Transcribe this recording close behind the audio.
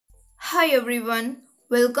Hi everyone,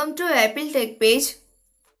 welcome to Apple Tech page.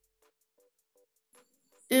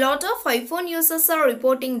 Lot of iPhone users are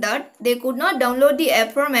reporting that they could not download the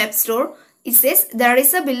app from App Store. It says there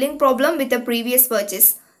is a billing problem with the previous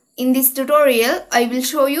purchase. In this tutorial, I will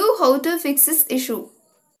show you how to fix this issue.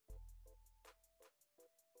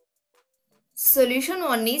 Solution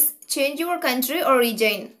 1 is change your country or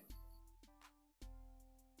region.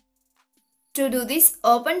 To do this,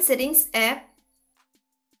 open Settings app.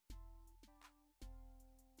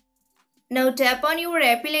 Now tap on your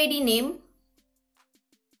Apple ID name.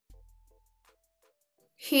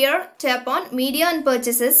 Here, tap on Media and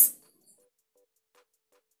Purchases.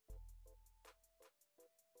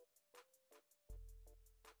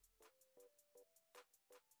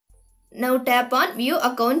 Now tap on View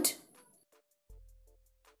Account.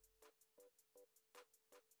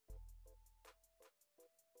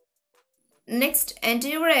 Next, enter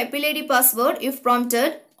your Apple ID password if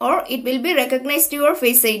prompted, or it will be recognized your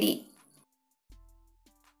Face ID.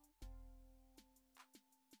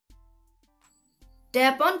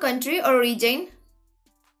 Tap on Country or Region.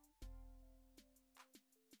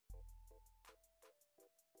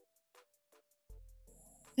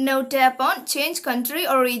 Now tap on Change Country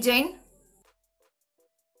or Region.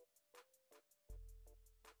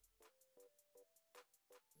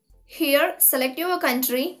 Here, select your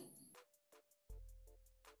country.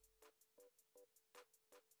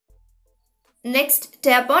 Next,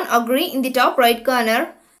 tap on Agree in the top right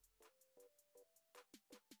corner.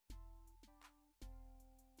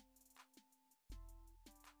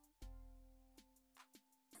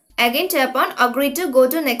 Again, tap on Agree to go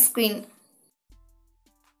to next screen.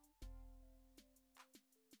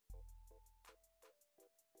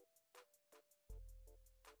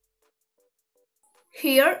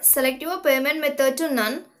 Here, select your payment method to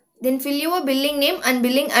None, then fill your billing name and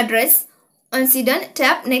billing address. Once you done,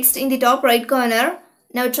 tap Next in the top right corner.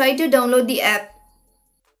 Now try to download the app.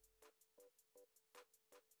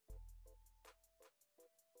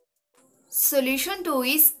 Solution 2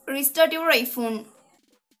 is restart your iPhone.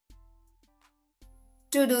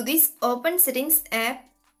 To do this, open Settings app.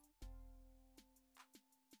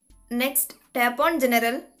 Next, tap on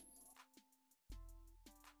General.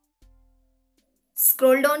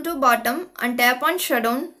 Scroll down to bottom and tap on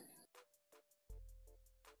Shutdown.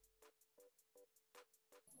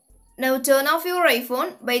 Now turn off your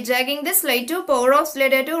iPhone by dragging the slide to power off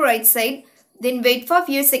slider to right side. Then wait for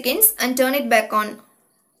few seconds and turn it back on.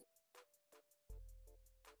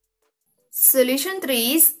 Solution 3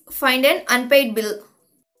 is find an unpaid bill.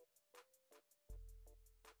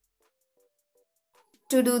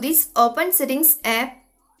 To do this, open Settings app.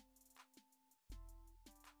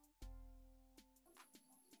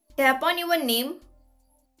 Tap on your name.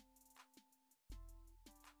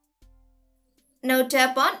 Now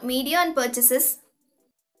tap on Media and Purchases.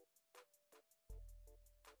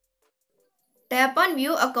 Tap on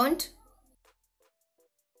View Account.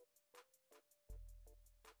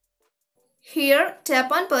 Here,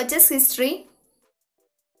 tap on Purchase History.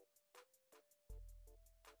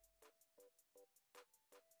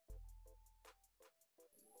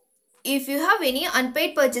 If you have any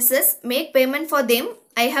unpaid purchases, make payment for them.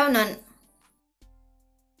 I have none.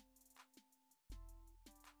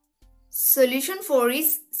 Solution 4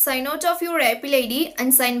 is sign out of your Apple ID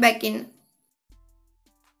and sign back in.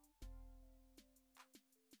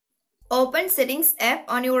 Open Settings app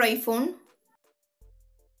on your iPhone.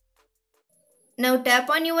 Now tap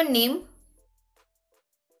on your name.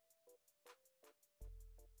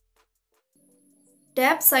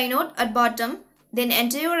 Tap Sign Out at bottom. Then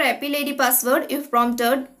enter your Apple ID password if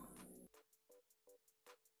prompted.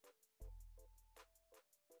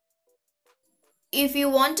 If you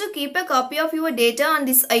want to keep a copy of your data on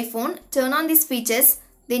this iPhone, turn on these features.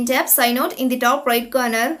 Then tap Sign Out in the top right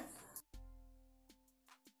corner.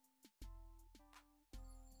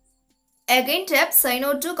 Again tap Sign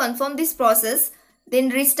Out to confirm this process. Then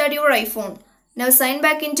restart your iPhone. Now sign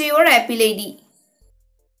back into your Apple ID.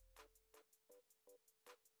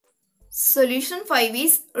 Solution 5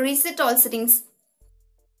 is reset all settings.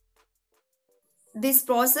 This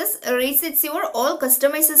process resets your all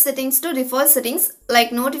customized settings to default settings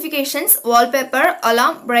like notifications, wallpaper,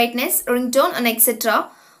 alarm, brightness, ringtone and etc.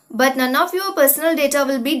 But none of your personal data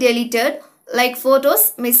will be deleted like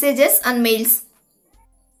photos, messages and mails.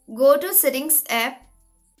 Go to Settings app.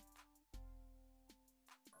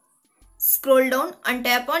 Scroll down and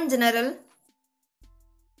tap on General.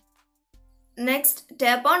 Next,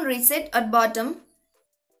 tap on Reset at bottom.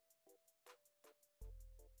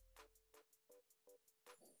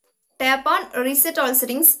 Tap on Reset all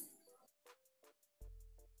settings.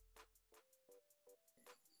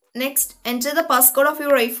 Next, enter the passcode of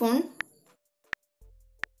your iPhone.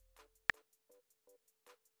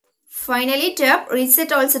 Finally, tap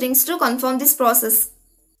Reset All Settings to confirm this process.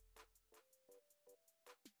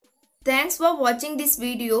 Thanks for watching this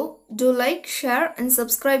video. Do like, share and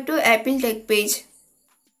subscribe to Apple Tech page.